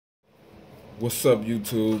What's up,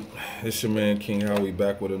 YouTube? It's your man King Howie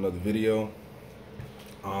back with another video.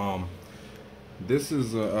 Um, this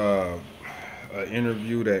is a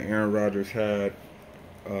interview that Aaron Rodgers had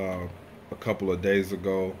a couple of days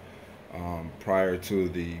ago, prior to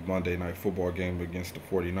the Monday Night Football game against the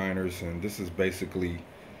 49ers, and this is basically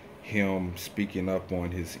him speaking up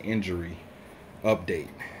on his injury update.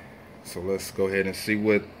 So let's go ahead and see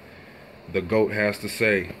what the GOAT has to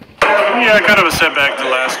say. Yeah, kind of a setback to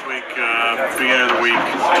last week, beginning of the week.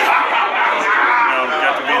 Got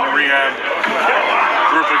to be in the rehab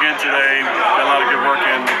group again today. Got a lot of good work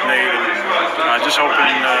in Nate, and just hoping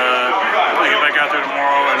to get back out there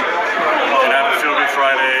tomorrow and have a feel-good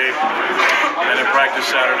Friday, and then practice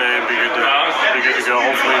Saturday and be good to go.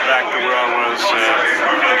 Hopefully back to where I was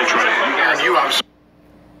in Detroit. And you obviously.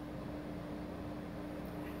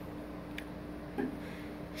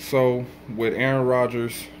 So with Aaron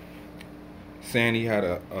Rodgers saying he had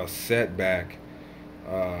a setback,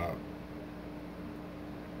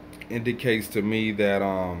 indicates to me that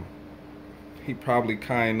he probably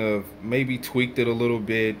kind of maybe tweaked it a little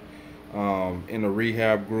bit in the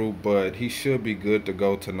rehab group, but he should be good to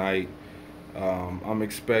go tonight. I'm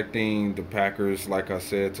expecting the Packers, like I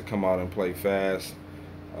said, to come out and play fast.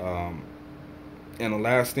 And the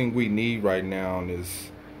last thing we need right now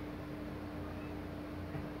is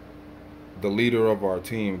the leader of our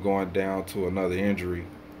team going down to another injury.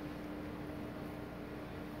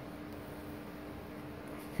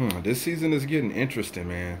 This season is getting interesting,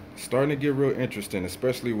 man. It's starting to get real interesting,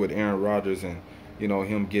 especially with Aaron Rodgers and,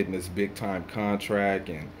 him getting this big-time contract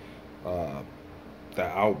and the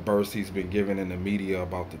outbursts he's been giving in the media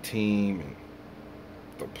about the team and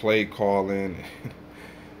the play calling,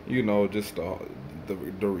 just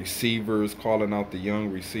the receivers, calling out the young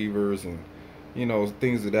receivers and,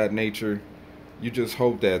 things of that nature. You just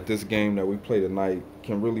hope that this game that we play tonight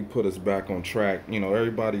can really put us back on track.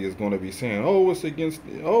 Everybody is going to be saying, it's against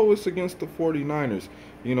the 49ers.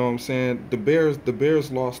 You know what I'm saying? The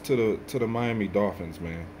Bears lost to the Miami Dolphins,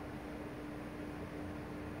 man.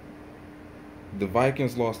 The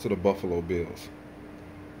Vikings lost to the Buffalo Bills.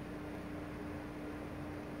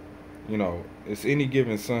 It's any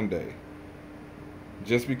given Sunday.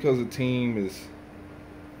 Just because a team is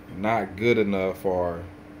not good enough or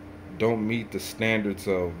don't meet the standards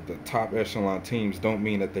of the top echelon teams don't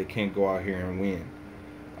mean that they can't go out here and win.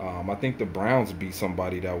 I think the Browns beat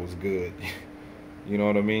somebody that was good. You know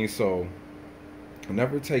what I mean? So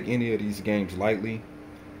never take any of these games lightly.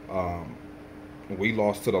 We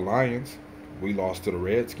lost to the Lions. We lost to the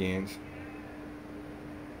Redskins.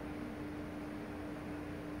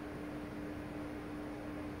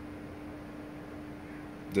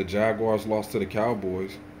 The Jaguars lost to the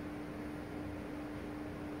Cowboys.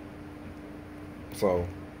 So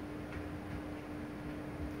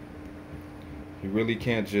you really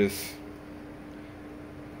can't just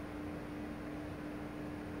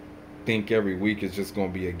think every week is just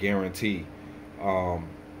going to be a guarantee. I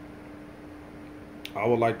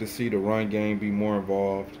would like to see the run game be more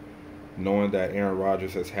involved, knowing that Aaron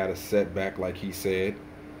Rodgers has had a setback like he said.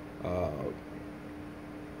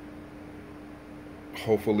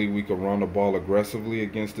 Hopefully we could run the ball aggressively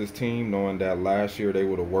against this team, knowing that last year they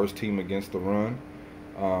were the worst team against the run.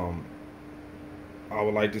 I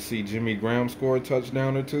would like to see Jimmy Graham score a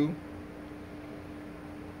touchdown or two.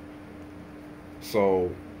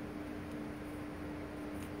 So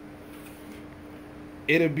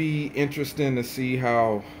it'll be interesting to see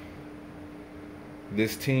how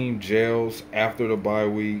this team gels after the bye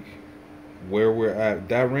week, where we're at.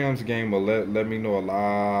 That Rams game will let me know a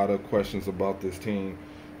lot of questions about this team.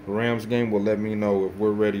 The Rams game will let me know if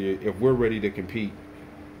we're ready to compete.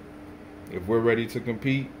 If we're ready to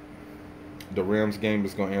compete, the Rams game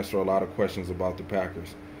is going to answer a lot of questions about the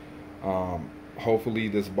Packers. Hopefully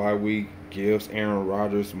this bye week gives Aaron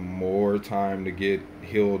Rodgers more time to get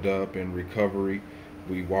healed up and recovery.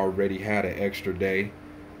 We've already had an extra day,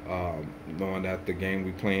 knowing that the game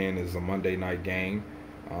we playing is a Monday night game.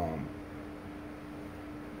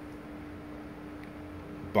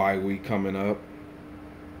 Bye week coming up.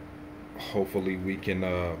 Hopefully we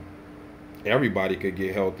can everybody could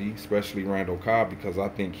get healthy, especially Randall Cobb, because I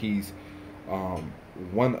think he's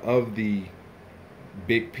one of the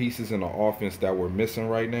big pieces in the offense that we're missing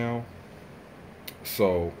right now.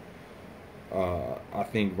 So I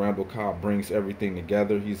think Randall Cobb brings everything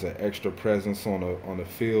together. He's an extra presence on the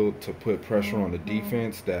field to put pressure on the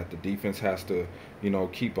defense that the defense has to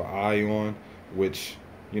keep an eye on, which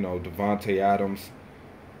Devontae Adams,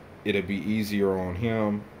 it'll be easier on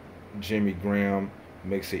him. Jimmy Graham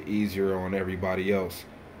makes it easier on everybody else.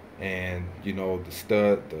 And the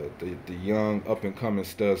stud, the young up and coming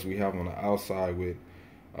studs we have on the outside with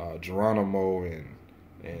Geronimo and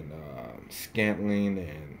Scantling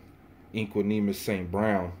and Inquinimus St.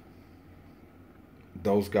 Brown.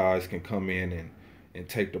 Those guys can come in and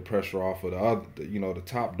take the pressure off of the other, the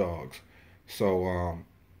top dogs. So,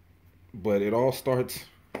 but it all starts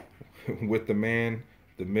with the man,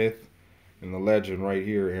 the myth, and the legend right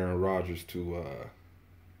here, Aaron Rodgers, to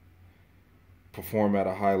perform at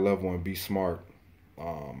a high level and be smart.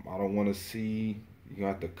 I don't want to see you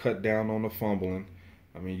have to cut down on the fumbling.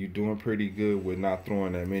 I mean, you're doing pretty good with not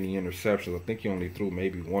throwing that many interceptions. I think you only threw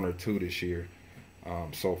maybe one or two this year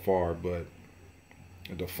so far, but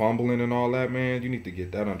the fumbling and all that, man, you need to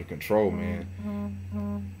get that under control,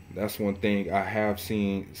 man. That's one thing I have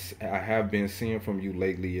been seeing from you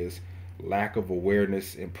lately is lack of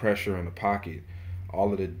awareness and pressure in the pocket.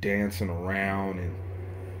 All of the dancing around and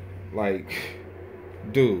like,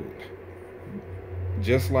 dude,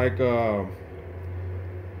 just like my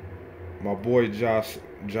boy Josh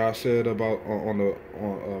said about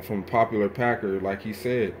from Popular Packer, like he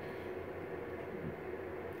said,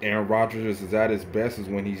 Aaron Rodgers is at his best is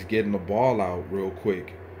when he's getting the ball out real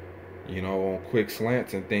quick, on quick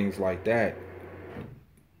slants and things like that.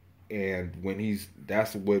 And when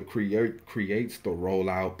that's what creates the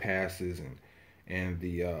rollout passes and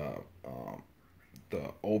the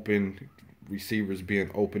open receivers being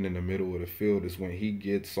open in the middle of the field is when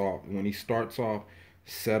he starts off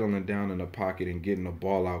settling down in the pocket and getting the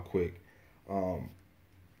ball out quick.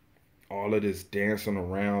 All of this dancing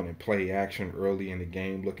around and play action early in the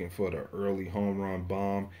game, looking for the early home run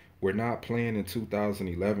bomb. We're not playing in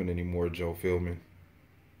 2011 anymore, Joe Philman.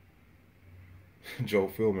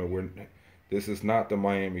 Joe Philman, this is not the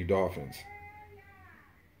Miami Dolphins.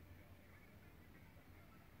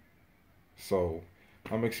 So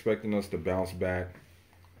I'm expecting us to bounce back.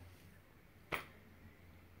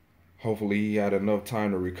 Hopefully he had enough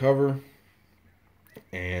time to recover,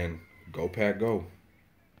 and go Pack go.